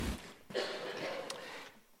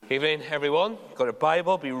Evening, everyone. Got a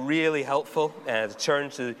Bible, be really helpful to turn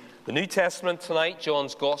to the New Testament tonight,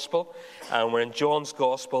 John's Gospel, and we're in John's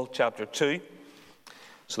Gospel, chapter 2.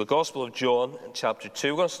 So the Gospel of John, chapter 2.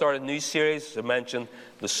 We're going to start a new series, as I mentioned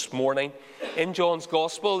this morning. In John's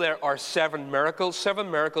Gospel, there are seven miracles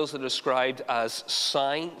that are described as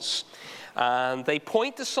signs, and they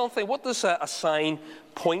point to something. What does a sign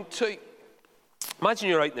point to? Imagine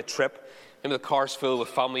you're out on a trip. Maybe the car's full with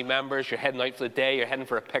family members, you're heading out for the day, you're heading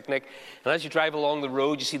for a picnic, and as you drive along the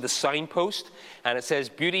road, you see the signpost, and it says,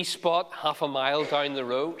 beauty spot, half a mile down the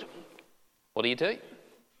road. What do?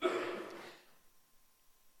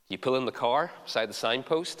 You pull in the car beside the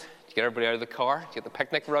signpost, you get everybody out of the car, you get the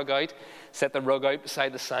picnic rug out, set the rug out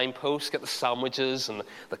beside the signpost, get the sandwiches and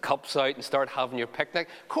the cups out and start having your picnic.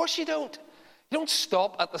 Of course you don't. You don't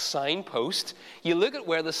stop at the signpost. You look at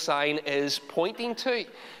where the sign is pointing to,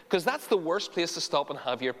 because that's the worst place to stop and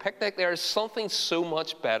have your picnic. There is something so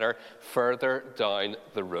much better further down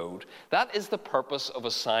the road. That is the purpose of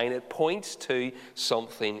a sign. It points to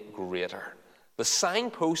something greater. The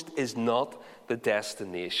signpost is not the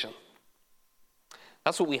destination.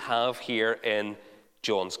 That's what we have here in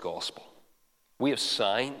John's Gospel. We have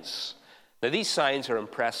signs. Now, these signs are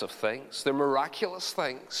impressive things. They're miraculous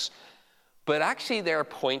things. But actually, they're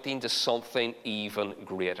pointing to something even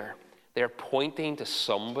greater. They're pointing to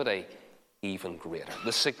somebody even greater.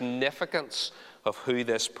 The significance of who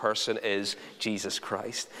this person is, Jesus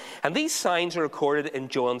Christ. And these signs are recorded in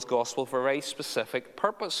John's Gospel for a very specific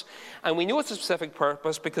purpose. And we know it's a specific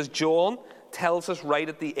purpose because John tells us right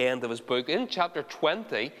at the end of his book. In chapter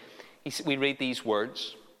 20, we read these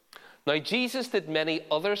words. Now, Jesus did many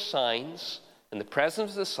other signs in the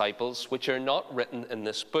presence of the disciples, which are not written in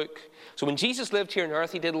this book. So when Jesus lived here on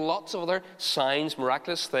earth, he did lots of other signs,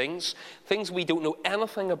 miraculous things we don't know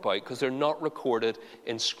anything about because they're not recorded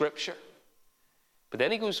in Scripture. But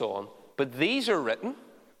then he goes on, but these are written,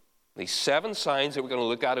 these 7 signs that we're going to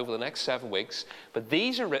look at over the next 7 weeks, but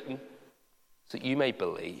these are written so that you may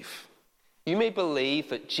believe. You may believe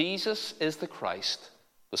that Jesus is the Christ,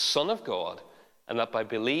 the Son of God, and that by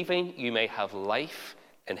believing you may have life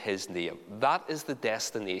in his name. That is the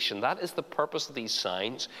destination. That is the purpose of these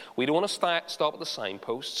signs. We don't want to stop at the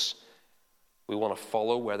signposts. We want to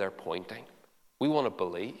follow where they're pointing. We want to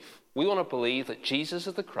believe. We want to believe that Jesus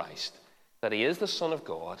is the Christ, that he is the Son of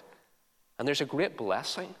God, and there's a great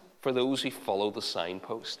blessing for those who follow the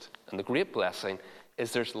signpost. And the great blessing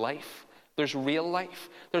is there's life. There's real life.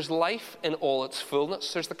 There's life in all its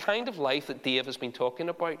fullness. There's the kind of life that Dave has been talking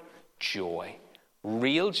about. Joy.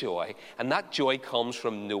 Real joy, and that joy comes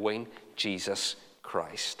from knowing Jesus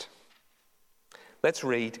Christ. Let's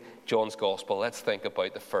read John's Gospel. Let's think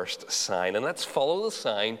about the first sign, and let's follow the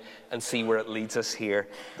sign and see where it leads us here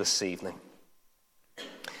this evening.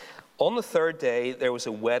 On the 3rd day, there was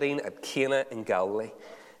a wedding at Cana in Galilee,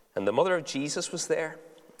 and the mother of Jesus was there.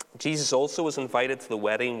 Jesus also was invited to the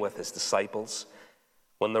wedding with his disciples.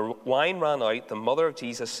 When the wine ran out, the mother of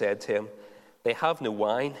Jesus said to him, "They have no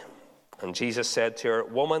wine." And Jesus said to her,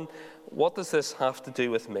 "Woman, what does this have to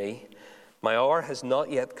do with me? My hour has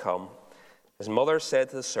not yet come." His mother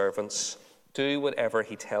said to the servants, "Do whatever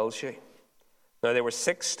he tells you." Now there were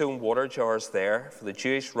 6 stone water jars there for the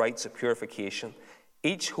Jewish rites of purification,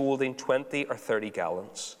 each holding 20 or 30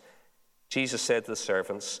 gallons. Jesus said to the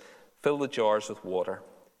servants, "Fill the jars with water."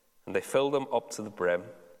 And they filled them up to the brim.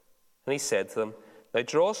 And he said to them, "Now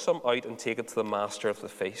draw some out and take it to the master of the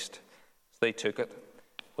feast." So they took it.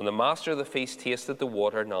 When the master of the feast tasted the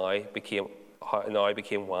water now became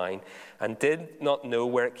wine, and did not know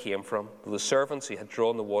where it came from, though the servants who had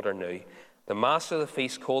drawn the water knew, the master of the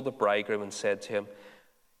feast called the bridegroom and said to him,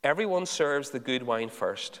 "Everyone serves the good wine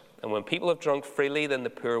first, and when people have drunk freely, then the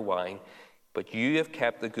poor wine. But you have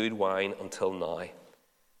kept the good wine until now."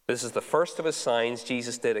 This is the first of his signs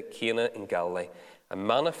Jesus did at Cana in Galilee, and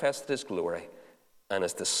manifested his glory, and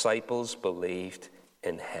his disciples believed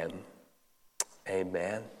in him.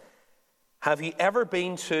 Amen. Have you ever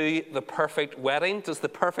been to the perfect wedding? Does the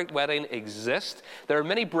perfect wedding exist? There are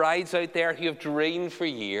many brides out there who have dreamed for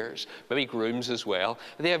years, maybe grooms as well.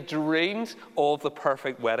 They have dreamed of the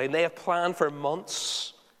perfect wedding. They have planned for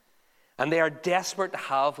months. And they are desperate to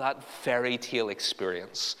have that fairy tale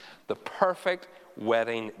experience, the perfect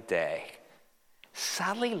wedding day.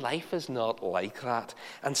 Sadly, life is not like that,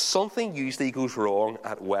 and something usually goes wrong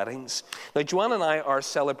at weddings. Now, Joanne and I are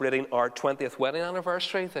celebrating our 20th wedding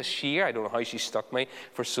anniversary this year. I don't know how she stuck me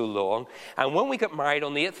for so long. And when we got married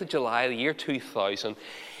on the 8th of July, the year 2000,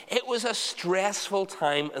 it was a stressful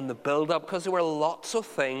time in the build-up because there were lots of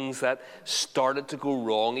things that started to go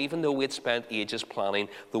wrong, even though we'd spent ages planning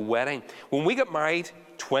the wedding. When we got married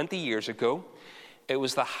 20 years ago, It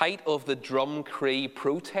was the height of the Drumcree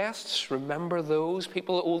protests. Remember those?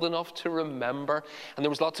 People old enough to remember. And there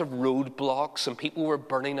was lots of roadblocks, and people were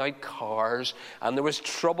burning out cars, and there was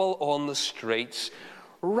trouble on the streets,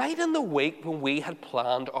 right in the week when we had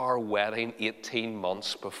planned our wedding 18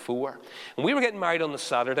 months before. And we were getting married on the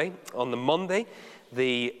Saturday. On the Monday,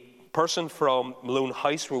 the person from Malone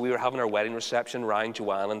House, where we were having our wedding reception, rang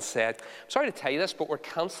Joanne and said, "I'm sorry to tell you this, but we're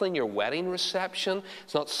cancelling your wedding reception.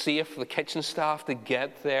 It's not safe for the kitchen staff to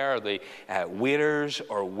get there, or the waiters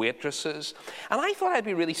or waitresses." And I thought I'd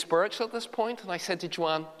be really spiritual at this point, and I said to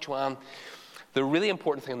Joanne, the really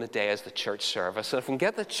important thing on the day is the church service. And if we can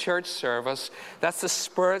get the church service, that's the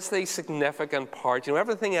spiritually significant part.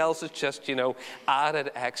 Everything else is just,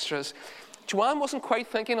 added extras. Joanne wasn't quite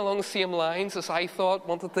thinking along the same lines as I thought,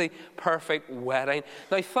 wanted the perfect wedding.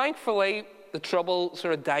 Now, thankfully, the trouble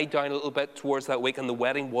sort of died down a little bit towards that week, and the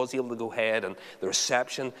wedding was able to go ahead, and the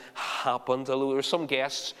reception happened, although there were some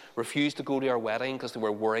guests refused to go to our wedding because they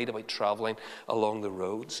were worried about travelling along the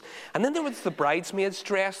roads. And then there was the bridesmaid's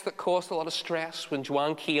dress that caused a lot of stress. When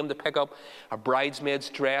Joanne came to pick up a bridesmaid's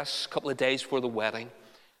dress a couple of days before the wedding,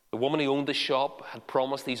 the woman who owned the shop had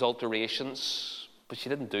promised these alterations, but she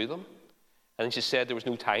didn't do them. And then she said there was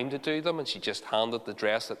no time to do them, and she just handed the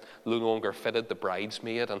dress that no longer fitted the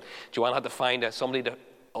bridesmaid. And Joanne had to find somebody to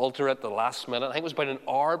alter it the last minute. I think it was about an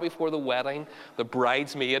hour before the wedding. The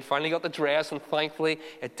bridesmaid finally got the dress, and thankfully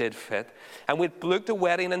it did fit. And we'd booked a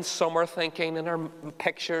wedding in summer, thinking in our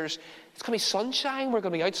pictures, it's going to be sunshine. We're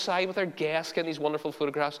going to be outside with our guests getting these wonderful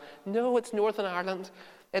photographs. No, it's Northern Ireland.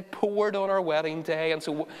 It poured on our wedding day, and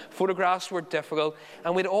so photographs were difficult,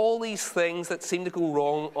 and we had all these things that seemed to go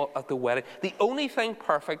wrong at the wedding. The only thing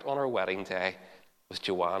perfect on our wedding day was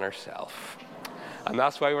Joanne herself. And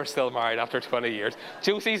that's why we're still married after 20 years.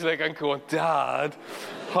 Josie's looking, going, "Dad,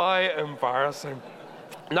 how embarrassing."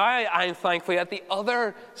 Now I'm thankfully at the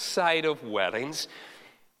other side of weddings.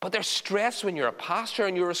 But there's stress when you're a pastor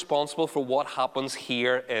and you're responsible for what happens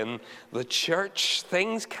here in the church.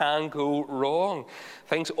 Things can go wrong.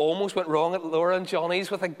 Things almost went wrong at Laura and Johnny's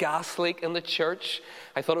with a gas leak in the church.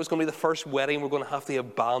 I thought it was going to be the first wedding. We're going to have to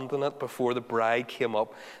abandon it before the bride came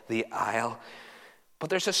up the aisle. But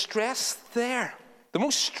there's a stress there. The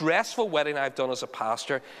most stressful wedding I've done as a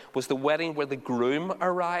pastor was the wedding where the groom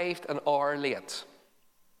arrived an hour late.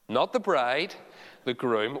 Not the bride. The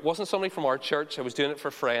groom. It wasn't somebody from our church. I was doing it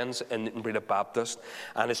for friends in Carrickfergus Baptist,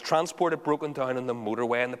 and his transport had broken down on the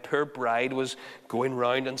motorway, and the poor bride was going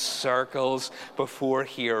round in circles before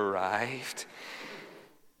he arrived.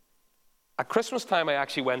 At Christmas time, I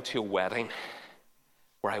actually went to a wedding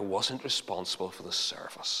where I wasn't responsible for the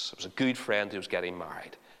service. It was a good friend who was getting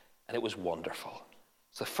married, and it was wonderful.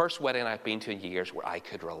 It's the first wedding I've been to in years where I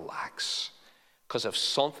could relax, because if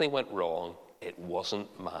something went wrong, it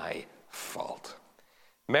wasn't my fault.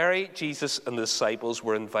 Mary, Jesus, and the disciples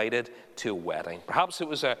were invited to a wedding. Perhaps it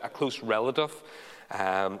was a close relative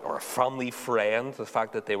or a family friend, the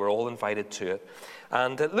fact that they were all invited to it.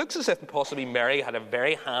 And it looks as if possibly Mary had a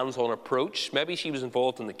very hands-on approach. Maybe she was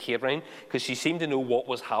involved in the catering because she seemed to know what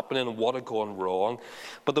was happening and what had gone wrong.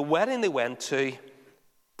 But the wedding they went to,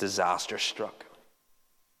 disaster struck.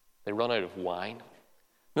 They run out of wine.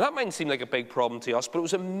 Now, that mightn't seem like a big problem to us, but it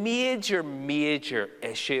was a major, major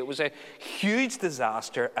issue. It was a huge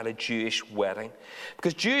disaster at a Jewish wedding,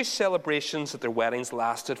 because Jewish celebrations at their weddings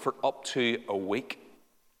lasted for up to a week.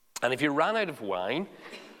 And if you ran out of wine,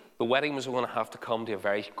 the wedding was going to have to come to a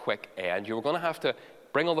very quick end. You were going to have to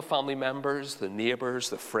bring all the family members, the neighbours,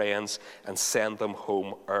 the friends, and send them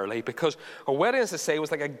home early, because a wedding, as I say,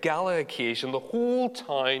 was like a gala occasion. The whole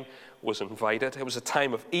town was invited. It was a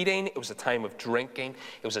time of eating, it was a time of drinking,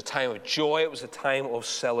 it was a time of joy, it was a time of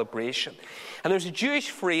celebration. And there's a Jewish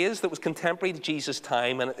phrase that was contemporary to Jesus'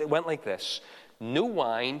 time, and it went like this: no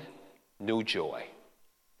wine, no joy.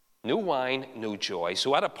 No wine, no joy.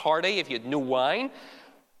 So at a party, if you had no wine,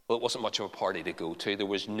 well, it wasn't much of a party to go to. There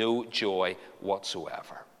was no joy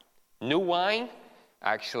whatsoever. No wine,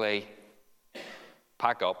 actually,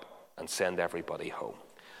 pack up and send everybody home.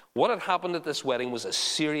 What had happened at this wedding was a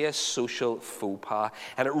serious social faux pas,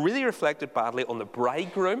 and it really reflected badly on the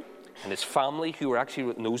bridegroom and his family, who were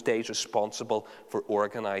actually in those days responsible for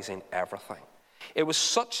organising everything. It was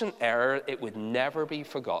such an error, it would never be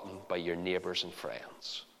forgotten by your neighbours and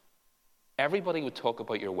friends. Everybody would talk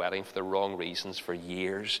about your wedding for the wrong reasons for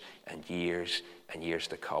years and years and years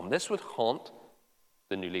to come. This would haunt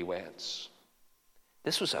the newlyweds.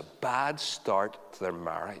 This was a bad start to their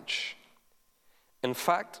marriage. In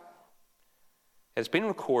fact, it's been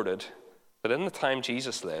recorded that in the time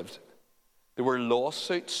Jesus lived, there were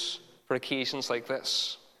lawsuits for occasions like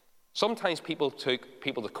this. Sometimes people took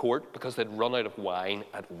people to court because they'd run out of wine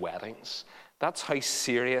at weddings. That's how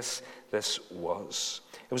serious this was.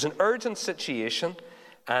 It was an urgent situation,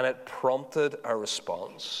 and it prompted a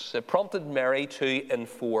response. It prompted Mary to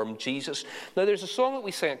inform Jesus. Now, there's a song that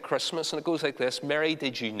we sing at Christmas, and it goes like this: Mary,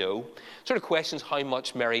 did you know? It sort of questions how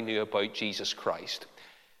much Mary knew about Jesus Christ.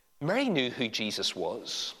 Mary knew who Jesus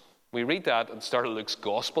was. We read that at the start of Luke's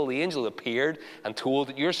Gospel. The angel appeared and told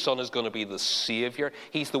that your son is going to be the Savior.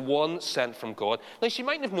 He's the one sent from God. Now, she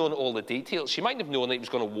mightn't have known all the details. She mightn't have known that he was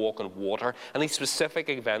going to walk on water and these specific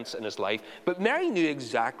events in his life. But Mary knew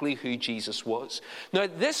exactly who Jesus was. Now,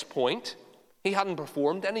 at this point, he hadn't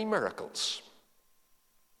performed any miracles,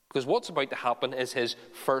 because what's about to happen is his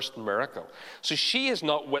first miracle. So she has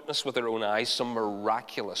not witnessed with her own eyes some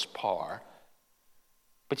miraculous power,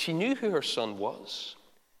 but she knew who her son was.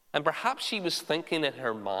 And perhaps she was thinking in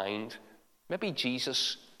her mind, maybe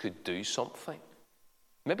Jesus could do something.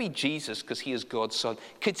 Maybe Jesus, because he is God's son,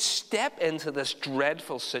 could step into this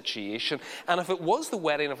dreadful situation. And if it was the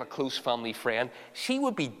wedding of a close family friend, she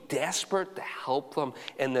would be desperate to help them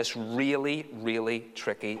in this really, really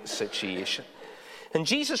tricky situation. And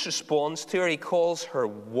Jesus responds to her. He calls her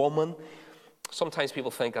woman. Sometimes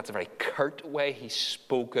people think that's a very curt way he's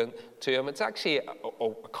spoken to him. It's actually a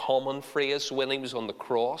common phrase. When he was on the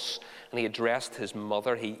cross and he addressed his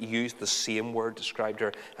mother, he used the same word, described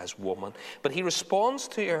her as woman. But he responds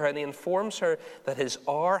to her and he informs her that his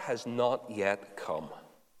hour has not yet come.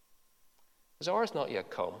 His hour has not yet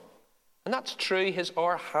come. And that's true, his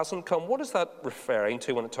hour hasn't come. What is that referring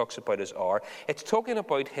to when it talks about his hour? It's talking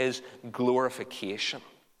about his glorification.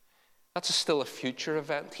 That's still a future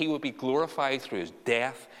event. He will be glorified through his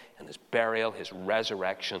death and his burial, his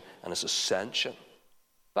resurrection, and his ascension.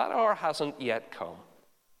 That hour hasn't yet come.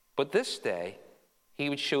 But this day, he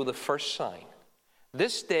would show the first sign.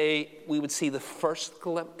 This day, we would see the first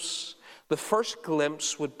glimpse. The first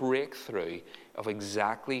glimpse would break through of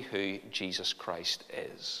exactly who Jesus Christ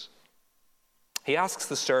is. He asks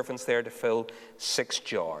the servants there to fill 6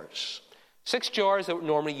 jars. 6 jars that were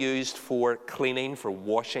normally used for cleaning, for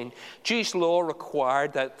washing. Jewish law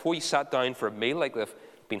required that before you sat down for a meal like they've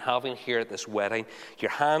been having here at this wedding, your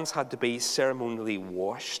hands had to be ceremonially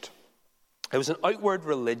washed. It was an outward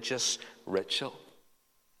religious ritual.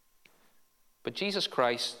 But Jesus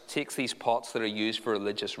Christ takes these pots that are used for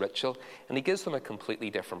religious ritual and he gives them a completely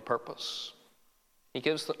different purpose. He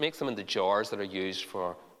makes them into jars that are used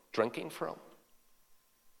for drinking from.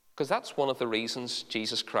 Because that's one of the reasons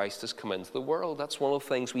Jesus Christ has come into the world. That's one of the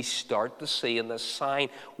things we start to see in this sign,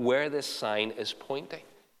 where this sign is pointing.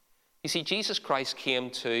 You see, Jesus Christ came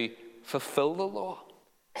to fulfill the law.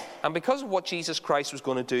 And because of what Jesus Christ was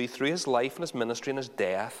going to do through his life and his ministry and his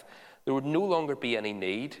death, there would no longer be any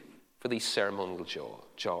need for these ceremonial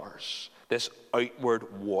jars, this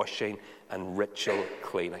outward washing and ritual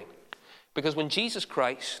cleaning. Because when Jesus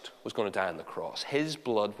Christ was going to die on the cross, his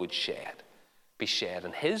blood would be shed,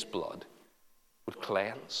 and his blood would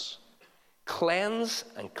cleanse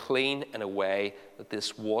and clean in a way that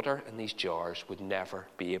this water in these jars would never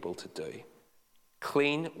be able to do.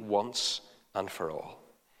 Clean once and for all.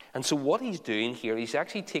 And so what he's doing here, he's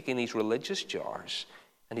actually taking these religious jars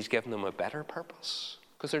and he's giving them a better purpose,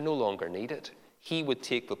 because they're no longer needed. He would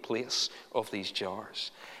take the place of these jars.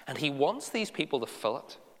 And he wants these people to fill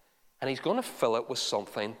it, and he's going to fill it with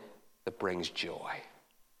something that brings joy.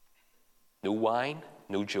 No wine,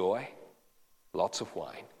 no joy. Lots of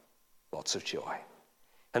wine, lots of joy.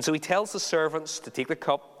 And so he tells the servants to take the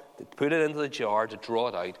cup, to put it into the jar, to draw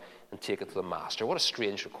it out and take it to the master. What a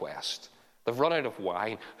strange request. They've run out of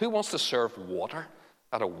wine. Who wants to serve water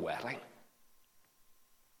at a wedding?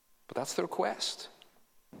 But that's the request.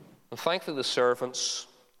 And thankfully the servants,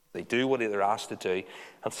 they do what they're asked to do,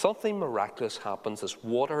 and something miraculous happens. This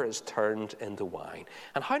water is turned into wine.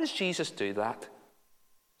 And how does Jesus do that?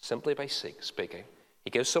 Simply by speaking. He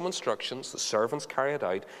gives some instructions, the servants carry it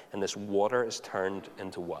out, and this water is turned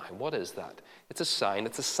into wine. What is that? It's a sign,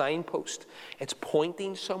 it's a signpost. It's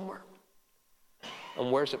pointing somewhere.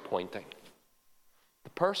 And where's it pointing? The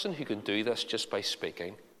person who can do this just by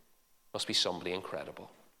speaking must be somebody incredible.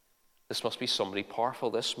 This must be somebody powerful.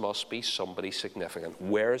 This must be somebody significant.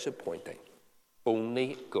 Where is it pointing?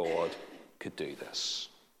 Only God could do this.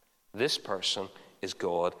 This person is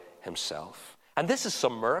God himself. And this is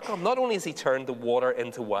some miracle. Not only has he turned the water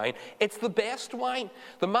into wine, it's the best wine.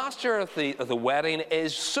 The master of the wedding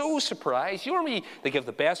is so surprised. You normally they give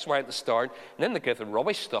the best wine at the start, and then they give the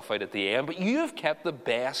rubbish stuff out at the end. But you have kept the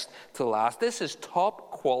best to last. This is top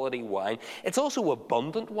quality wine. It's also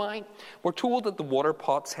abundant wine. We're told that the water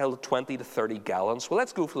pots held 20 to 30 gallons. Well,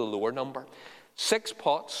 let's go for the lower number. 6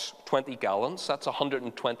 pots, 20 gallons. That's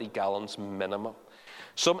 120 gallons minimum.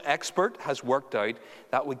 Some expert has worked out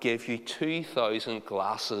that would give you 2,000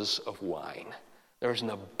 glasses of wine. There's an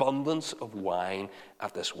abundance of wine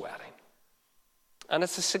at this wedding. And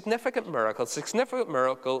it's a significant miracle. It's a significant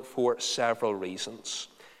miracle for several reasons.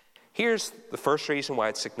 Here's the first reason why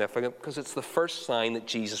it's significant, because it's the first sign that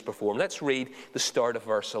Jesus performed. Let's read the start of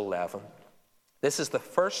verse 11. This is the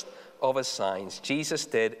first of his signs Jesus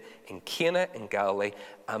did in Cana in Galilee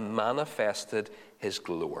and manifested his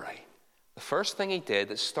glory. The first thing he did,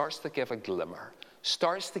 it starts to give a glimmer,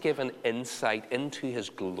 starts to give an insight into his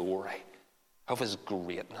glory, of his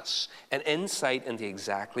greatness, an insight into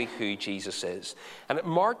exactly who Jesus is. And it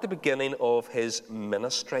marked the beginning of his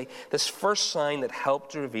ministry, this first sign that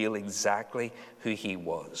helped to reveal exactly who he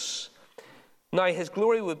was. Now, his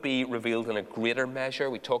glory would be revealed in a greater measure.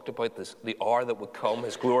 We talked about this, the hour that would come,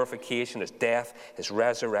 his glorification, his death, his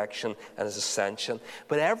resurrection, and his ascension.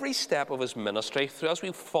 But every step of his ministry, as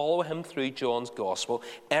we follow him through John's gospel,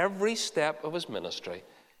 every step of his ministry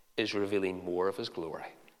is revealing more of his glory.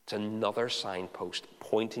 It's another signpost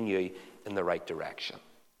pointing you in the right direction.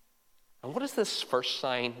 And what does this first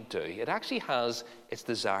sign do? It actually has its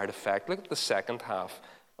desired effect. Look at the second half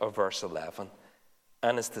of verse 11.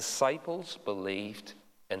 And his disciples believed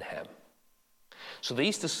in him. So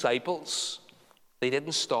these disciples, they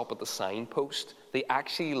didn't stop at the signpost. They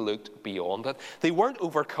actually looked beyond it. They weren't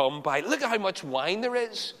overcome by, look at how much wine there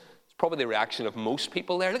is. It's probably the reaction of most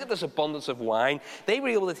people there. Look at this abundance of wine. They were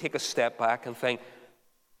able to take a step back and think,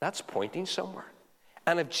 that's pointing somewhere.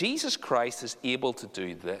 And if Jesus Christ is able to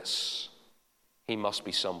do this, he must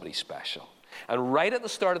be somebody special. And right at the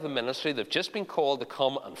start of the ministry, they've just been called to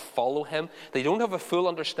come and follow him. They don't have a full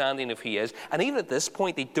understanding of who he is. And even at this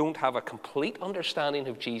point, they don't have a complete understanding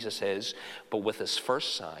of who Jesus is. But with his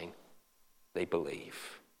first sign, they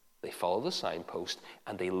believe. They follow the signpost,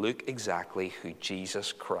 and they look exactly who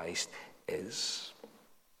Jesus Christ is.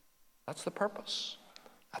 That's the purpose.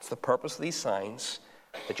 That's the purpose of these signs,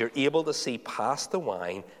 that you're able to see past the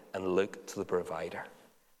wine and look to the provider.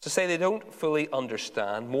 To say they don't fully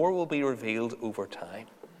understand, more will be revealed over time.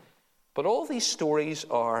 But all these stories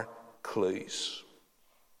are clues.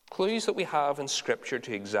 Clues that we have in Scripture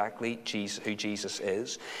to exactly who Jesus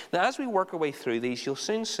is. Now, as we work our way through these, you'll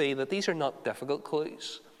soon see that these are not difficult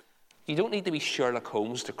clues. You don't need to be Sherlock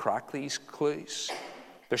Holmes to crack these clues.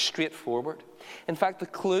 They're straightforward. In fact, the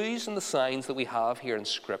clues and the signs that we have here in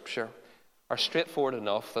Scripture are straightforward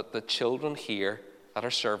enough that the children here at our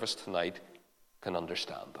service tonight can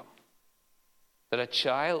understand them. That a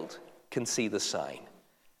child can see the sign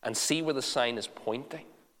and see where the sign is pointing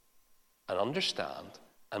and understand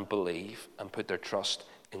and believe and put their trust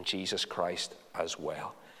in Jesus Christ as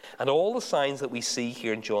well. And all the signs that we see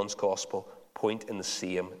here in John's Gospel point in the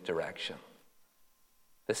same direction.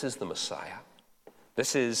 This is the Messiah.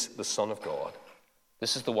 This is the Son of God.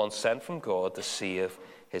 This is the one sent from God to save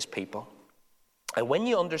his people. And when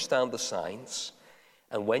you understand the signs,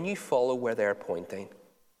 and when you follow where they're pointing,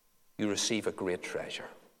 you receive a great treasure.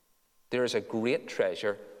 There is a great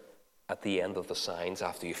treasure at the end of the signs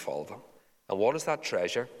after you follow them. And what is that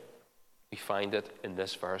treasure? We find it in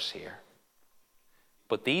this verse here.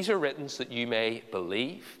 But these are written so that you may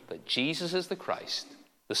believe that Jesus is the Christ,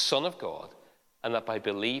 the Son of God, and that by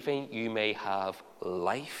believing you may have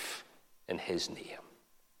life in his name.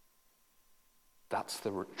 That's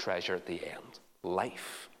the treasure at the end.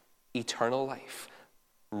 Life, eternal life.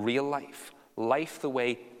 Real life, life the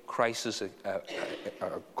way Christ is,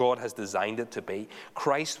 God has designed it to be.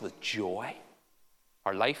 Christ with joy,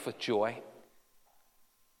 our life with joy.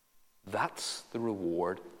 That's the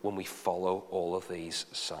reward when we follow all of these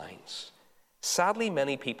signs. Sadly,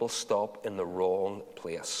 many people stop in the wrong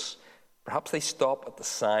place. Perhaps they stop at the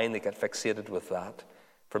sign, they get fixated with that.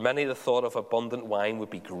 For many, the thought of abundant wine would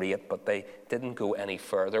be great, but they didn't go any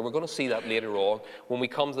further. We're going to see that later on when we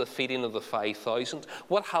come to the feeding of the 5,000.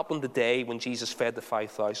 What happened the day when Jesus fed the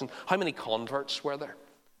 5,000? How many converts were there?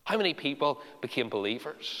 How many people became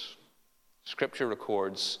believers? Scripture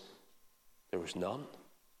records there was none.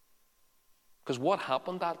 Because what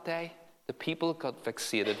happened that day? The people got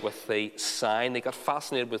fixated with the sign. They got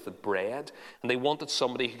fascinated with the bread. And they wanted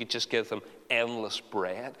somebody who could just give them endless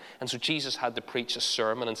bread. And so Jesus had to preach a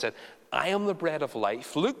sermon and said, I am the bread of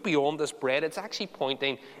life. Look beyond this bread. It's actually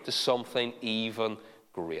pointing to something even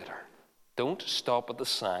greater. Don't stop at the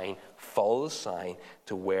sign. Follow the sign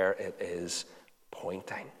to where it is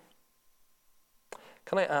pointing.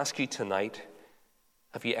 Can I ask you tonight,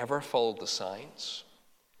 have you ever followed the signs?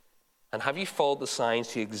 And have you followed the signs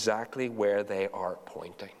to exactly where they are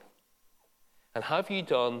pointing? And have you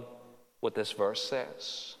done what this verse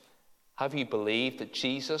says? Have you believed that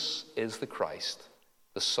Jesus is the Christ,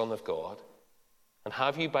 the Son of God? And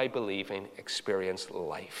have you, by believing, experienced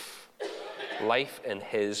life? Life in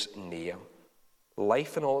his name.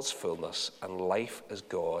 Life in all its fullness, and life as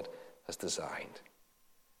God has designed.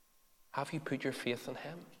 Have you put your faith in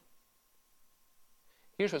him?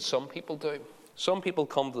 Here's what some people do. Some people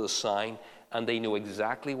come to the sign and they know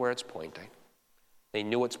exactly where it's pointing. They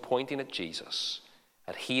know it's pointing at Jesus,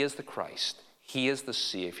 that he is the Christ, he is the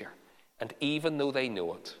Savior. And even though they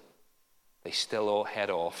know it, they still all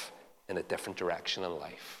head off in a different direction in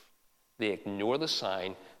life. They ignore the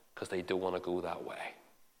sign because they don't want to go that way.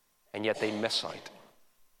 And yet they miss out.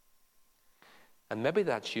 And maybe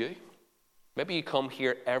that's you. Maybe you come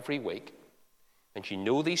here every week and you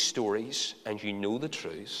know these stories and you know the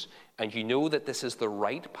truths and you know that this is the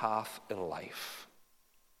right path in life.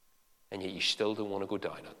 And yet you still don't want to go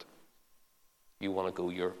down it. You want to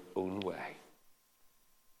go your own way.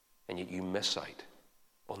 And yet you miss out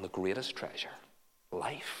on the greatest treasure,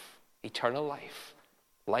 life, eternal life,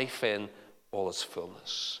 life in all its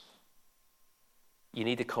fullness. You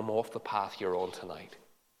need to come off the path you're on tonight,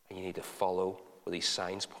 and you need to follow where these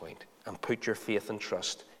signs point and put your faith and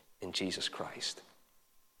trust in Jesus Christ.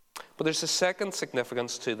 But there's a second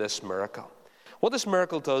significance to this miracle. What this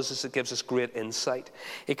miracle does is it gives us great insight.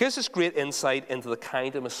 It gives us great insight into the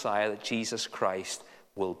kind of Messiah that Jesus Christ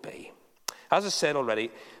will be. As I said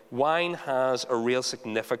already, wine has a real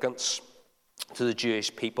significance to the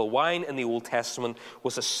Jewish people. Wine in the Old Testament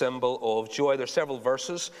was a symbol of joy. There are several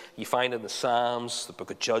verses you find in the Psalms, the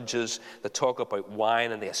book of Judges, that talk about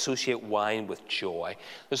wine, and they associate wine with joy.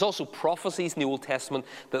 There's also prophecies in the Old Testament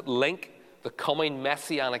that link the coming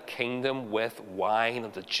Messianic kingdom with wine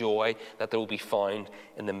and the joy that there will be found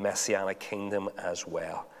in the Messianic kingdom as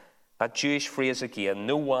well. That Jewish phrase again,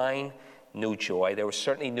 no wine, no joy. There was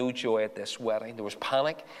certainly no joy at this wedding. There was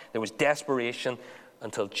panic, there was desperation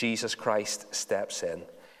until Jesus Christ steps in.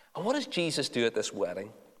 And what does Jesus do at this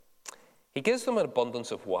wedding? He gives them an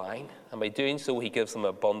abundance of wine, and by doing so, he gives them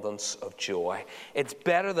an abundance of joy. It's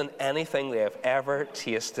better than anything they have ever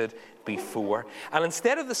tasted before. And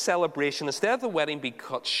instead of the celebration, instead of the wedding being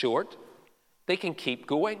cut short, they can keep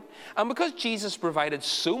going. And because Jesus provided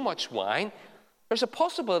so much wine, there's a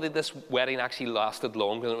possibility this wedding actually lasted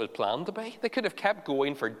longer than it was planned to be. They could have kept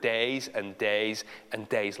going for days and days and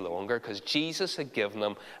days longer because Jesus had given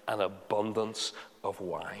them an abundance of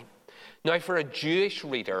wine. Now, for a Jewish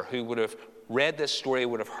reader who would have read this story,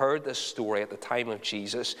 would have heard this story at the time of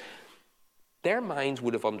Jesus, their minds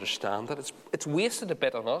would have understood that it's wasted a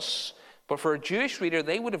bit on us. But for a Jewish reader,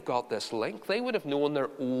 they would have got this link. They would have known their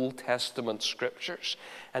Old Testament scriptures,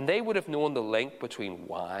 and they would have known the link between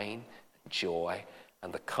wine, joy,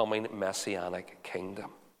 and the coming Messianic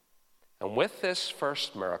kingdom. And with this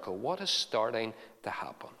first miracle, what is starting to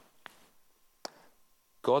happen?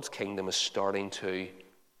 God's kingdom is starting to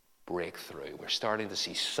break through. We're starting to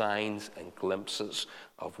see signs and glimpses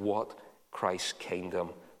of what Christ's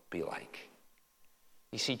kingdom be like.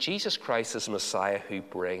 You see, Jesus Christ is a Messiah who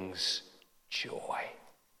brings joy.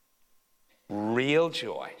 Real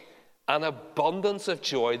joy. An abundance of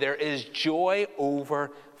joy. There is joy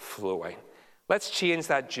overflowing. Let's change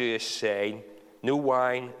that Jewish saying, no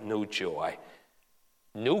wine, no joy.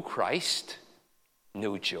 No Christ,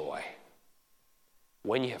 no joy.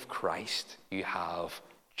 When you have Christ, you have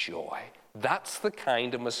joy. That's the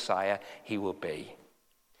kind of Messiah he will be.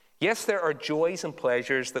 Yes, there are joys and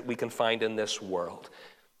pleasures that we can find in this world.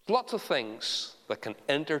 Lots of things that can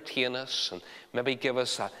entertain us and maybe give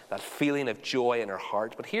us that feeling of joy in our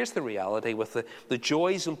heart. But here's the reality with the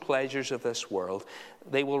joys and pleasures of this world.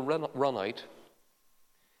 They will run out.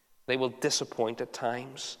 They will disappoint at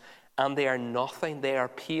times. And they are nothing. They are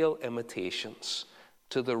pale imitations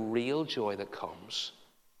to the real joy that comes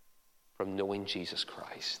from knowing Jesus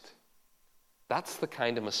Christ. That's the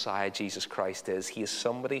kind of Messiah Jesus Christ is. He is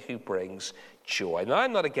somebody who brings joy. Now,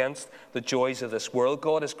 I'm not against the joys of this world.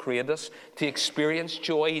 God has created us to experience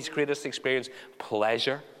joy. He's created us to experience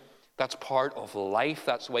pleasure. That's part of life.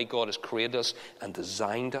 That's the way God has created us and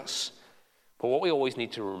designed us. But what we always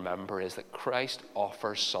need to remember is that Christ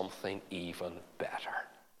offers something even better.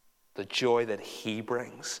 The joy that he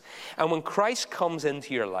brings. And when Christ comes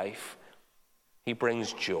into your life, he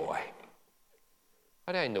brings joy.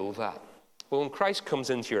 How do I know that? Well, when Christ comes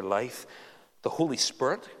into your life, the Holy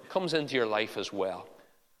Spirit comes into your life as well.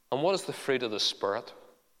 And what is the fruit of the Spirit?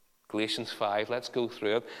 Galatians 5, let's go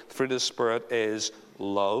through it. The fruit of the Spirit is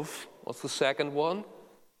love. What's the second one?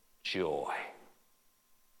 Joy.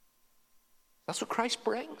 That's what Christ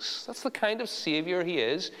brings. That's the kind of Savior he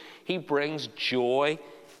is. He brings joy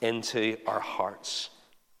into our hearts.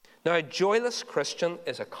 Now, a joyless Christian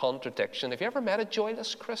is a contradiction. Have you ever met a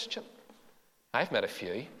joyless Christian? I've met a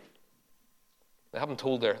few. They haven't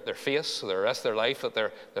told their face for the rest of their life that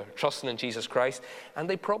they're trusting in Jesus Christ, and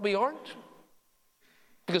they probably aren't.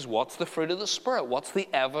 Because what's the fruit of the Spirit? What's the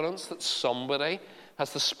evidence that somebody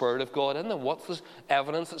has the Spirit of God in them? What's the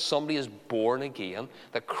evidence that somebody is born again,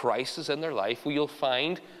 that Christ is in their life? Well, you'll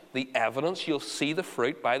find the evidence. You'll see the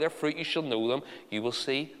fruit. By their fruit you shall know them. You will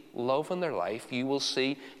see love in their life. You will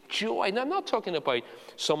see joy. Now, I'm not talking about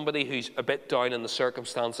somebody who's a bit down in the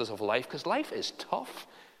circumstances of life, because life is tough.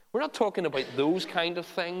 We're not talking about those kind of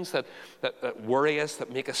things that worry us,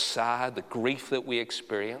 that make us sad, the grief that we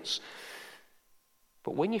experience.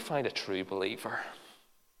 But when you find a true believer,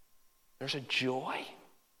 there's a joy.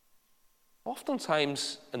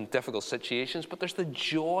 Oftentimes in difficult situations, but there's the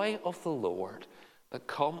joy of the Lord that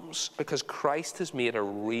comes because Christ has made a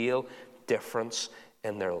real difference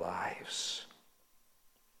in their lives.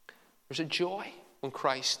 There's a joy when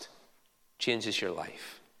Christ changes your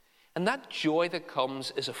life. And that joy that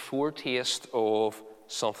comes is a foretaste of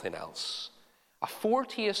something else. A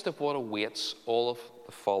foretaste of what awaits all of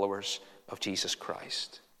the followers of Jesus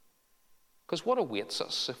Christ. Because what awaits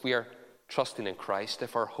us if we are trusting in Christ,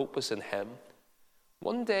 if our hope is in Him?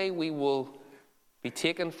 One day we will be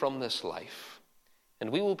taken from this life and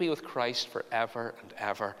we will be with Christ forever and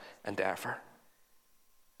ever and ever.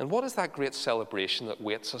 And what is that great celebration that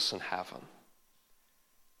waits us in heaven?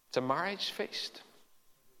 It's a marriage feast.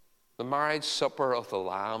 The marriage supper of the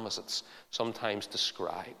Lamb, as it's sometimes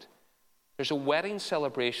described. There's a wedding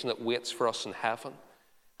celebration that waits for us in heaven.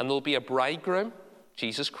 And there'll be a bridegroom,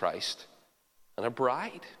 Jesus Christ, and a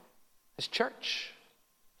bride, His church.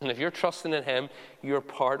 And if you're trusting in Him, you're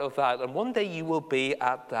part of that. And one day you will be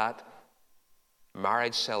at that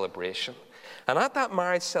marriage celebration. And at that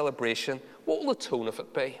marriage celebration, what will the tone of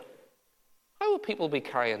it be? How will people be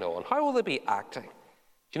carrying on? How will they be acting? Do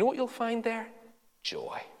you know what you'll find there?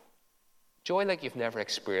 Joy. Joy like you've never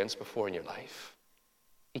experienced before in your life.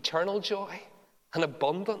 Eternal joy and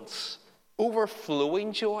abundance.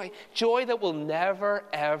 Overflowing joy. Joy that will never,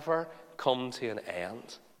 ever come to an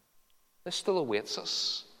end. This still awaits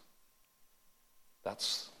us.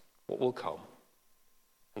 That's what will come.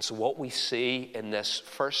 And so what we see in this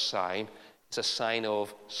first sign is a sign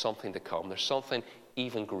of something to come. There's something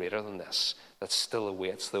even greater than this that still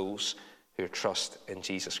awaits those who trust in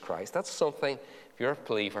Jesus Christ. That's something, if you're a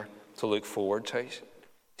believer, to look forward to.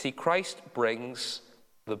 See, Christ brings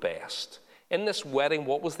the best. In this wedding,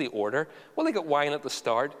 what was the order? Well, they got wine at the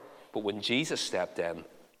start, but when Jesus stepped in,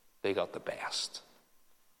 they got the best.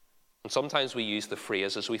 And sometimes we use the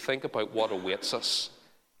phrase as we think about what awaits us,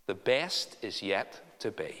 the best is yet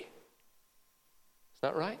to be. Isn't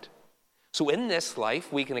that right? So in this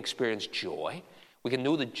life, we can experience joy. We can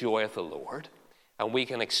know the joy of the Lord. And we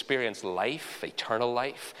can experience life, eternal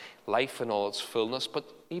life, life in all its fullness. But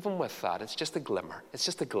even with that, it's just a glimmer. It's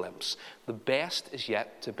just a glimpse. The best is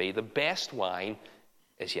yet to be. The best wine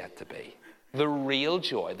is yet to be. The real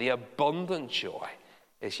joy, the abundant joy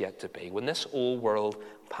is yet to be. When this old world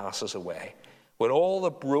passes away, when all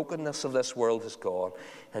the brokenness of this world is gone,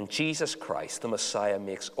 and Jesus Christ, the Messiah,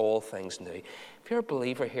 makes all things new. If you're a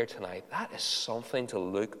believer here tonight, that is something to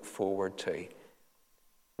look forward to.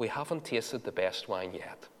 We haven't tasted the best wine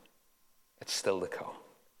yet. It's still to come.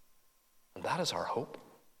 And that is our hope.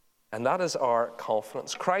 And that is our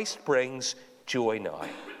confidence. Christ brings joy now.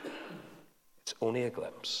 It's only a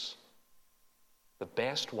glimpse. The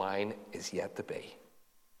best wine is yet to be.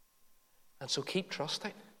 And so keep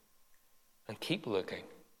trusting and keep looking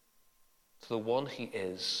to the one who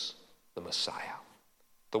is the Messiah,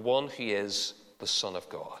 the one who is the Son of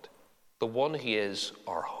God, the one who is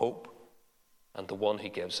our hope, and the one who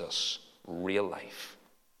gives us real life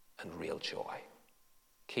and real joy.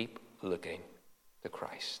 Keep looking to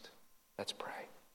Christ. Let's pray.